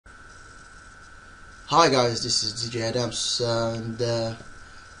Hi guys, this is DJ Adams, and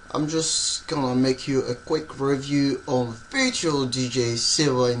I'm just gonna make you a quick review on Virtual DJ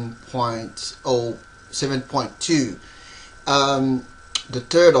 7.0, 7.2. The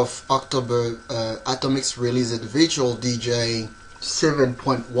 3rd of October, Atomix released Virtual DJ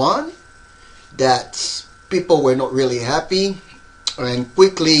 7.1 that people were not really happy, and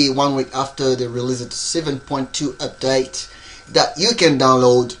quickly 1 week after they released 7.2 update that you can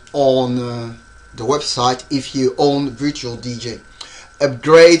download on the website if you own Virtual DJ.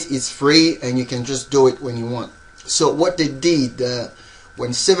 Upgrade is free and you can just do it when you want. So what they did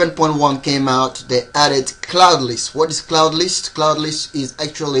when 7.1 came out, they added Cloudlist. What is Cloudlist? Cloudlist is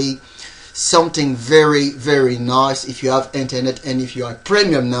actually something very nice if you have internet and if you are a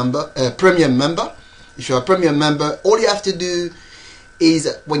premium member. If you are a premium member, all you have to do is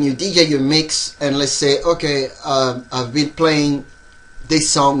when you DJ your mix, and let's say, okay, I've been playing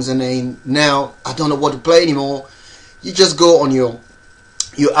these songs and now I don't know what to play anymore. You just go on you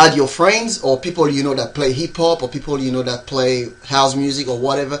add your friends or people you know that play hip hop or people you know that play house music or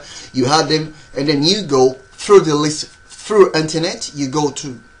whatever. You add them and then you go through the list through internet. You go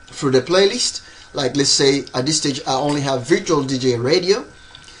through the playlist. Like let's say at this stage I only have Virtual DJ Radio,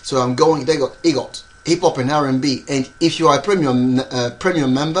 so I'm going. They got hip hop and R&B, and if you are a premium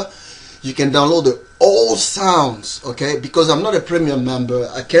member, you can download the all sounds. Okay, because I'm not a premium member,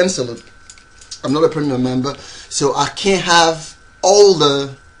 I cancel it. I'm not a premium member, so I can't have all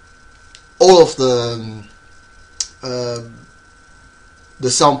of the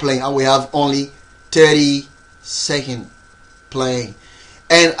sound playing. I will have only 30-second playing.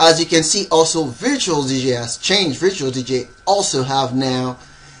 And as you can see, also Virtual DJ has changed. Virtual DJ also have now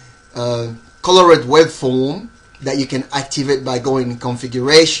colored waveform that you can activate by going in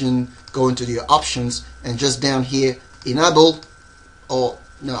configuration, going to your options, and just down here enable or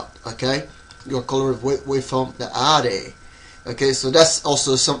not. Okay, your colored waveform that are there. Okay, so that's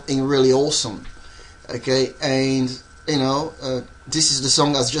also something really awesome. Okay, and you know, this is the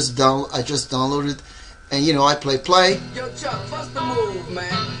song I just downloaded, and you know, I play. Yo, Chuck, what's the move,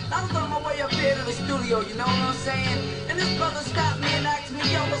 man? I was on my way up here to the studio, you know what I'm saying? And this brother stopped me and asked me,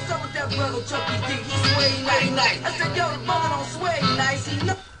 yo, what's up with that brother Chucky D? He sway nice. I said, yo, the brother don't sway nice. He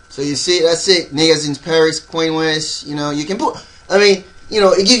know. So you see, that's it. Niggas in Paris, Queen West. You know, you can put. I mean, you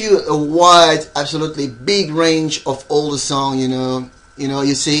know, it gives you a wide, absolutely big range of all the song. You know,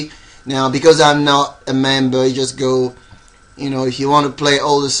 you see. Now, because I'm not a member, you just go. You know, if you want to play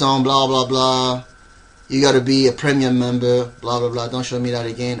all the song, blah blah blah. You gotta be a premium member, blah blah blah. Don't show me that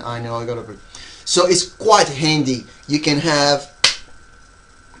again. I know I gotta. So it's quite handy. You can have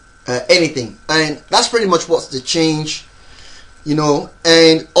anything, and that's pretty much what's the change, you know.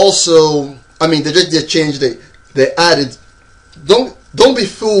 And also, I mean, they changed. They added. Don't be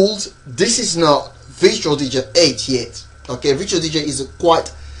fooled. This is not Virtual DJ 8 yet. Okay, Virtual DJ is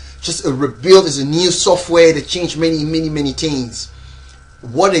just a rebuild. Is a new software. They changed many things.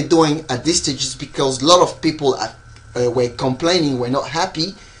 What they're doing at this stage is because a lot of people were complaining, were not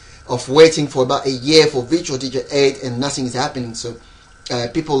happy of waiting for about a year for Virtual DJ 8 and nothing is happening. So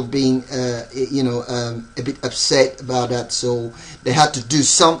people being a bit upset about that, so they had to do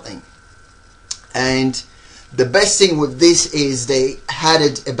something. And the best thing with this is they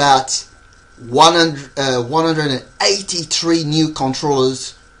added about 183 new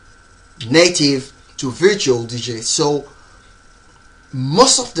controllers native to Virtual DJ. So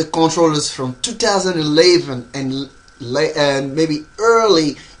most of the controllers from 2011 and maybe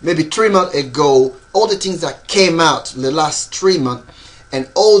 3 months ago, all the things that came out the last 3 months, and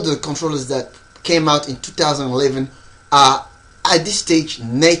all the controllers that came out in 2011 are at this stage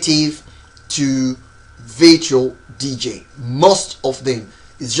native to Virtual DJ. Most of them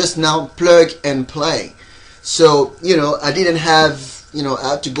is just now plug and play. So you know, I didn't have, you know,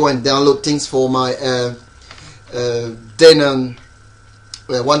 I had to go and download things for my Denon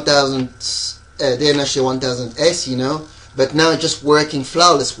 1000 Denon 1000S, you know, but now it's just working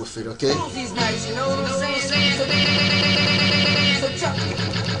flawless with it. Okay. You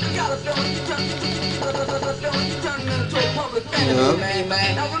know?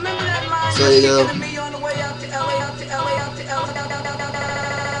 So you go.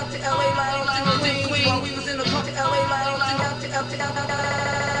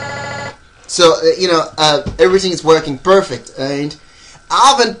 So you know, everything is working perfect, and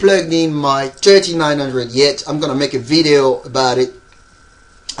I haven't plugged in my 3900 yet. I'm gonna make a video about it.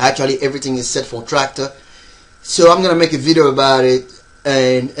 Actually, everything is set for Traktor, so I'm gonna make a video about it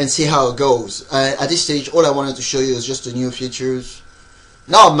and see how it goes. At this stage, all I wanted to show you is just the new features.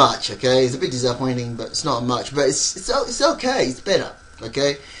 Not much, okay? It's a bit disappointing, but it's not much. But it's okay. It's better,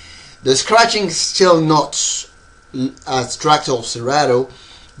 okay? The scratching is still not as Traktor or Serato,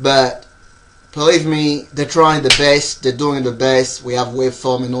 but believe me, they're trying the best. They're doing the best. We have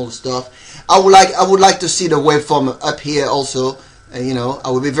waveform and all the stuff. I would like to see the waveform up here also. You know,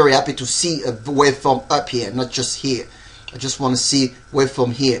 I would be very happy to see a waveform up here, not just here. I just want to see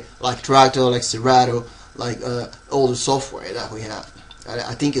waveform here, like Traktor, like Serato, like all the software that we have.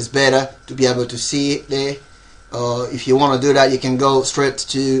 I think it's better to be able to see it there. If you want to do that, you can go straight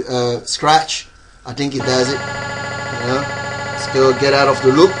to Scratch. I think it does it. You know, let's go get out of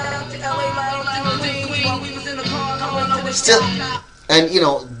the loop. Still, and you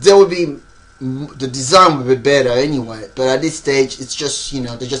know, there will be, the design will be better anyway. But at this stage, it's just, you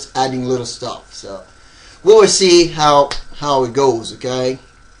know, they're just adding little stuff. So we will see how it goes. Okay,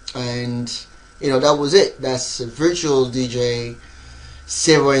 and you know, that was it. That's a Virtual DJ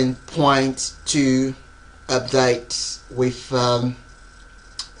 7.2 update with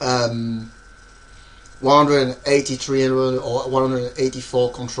 183 or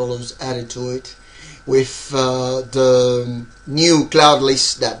 184 controllers added to it, with the new cloud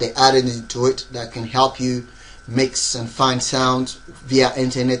list that they added into it that can help you mix and find sound via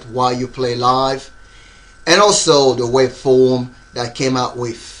internet while you play live, and also the waveform that came out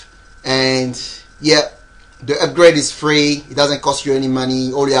with. And yeah, the upgrade is free. It doesn't cost you any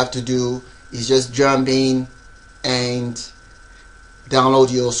money. All you have to do is just jump in and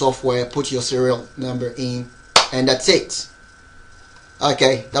download your software, put your serial number in, and that's it.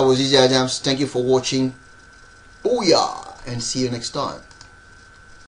 Okay, that was DJ Adams. Thank you for watching. Booyah! And see you next time.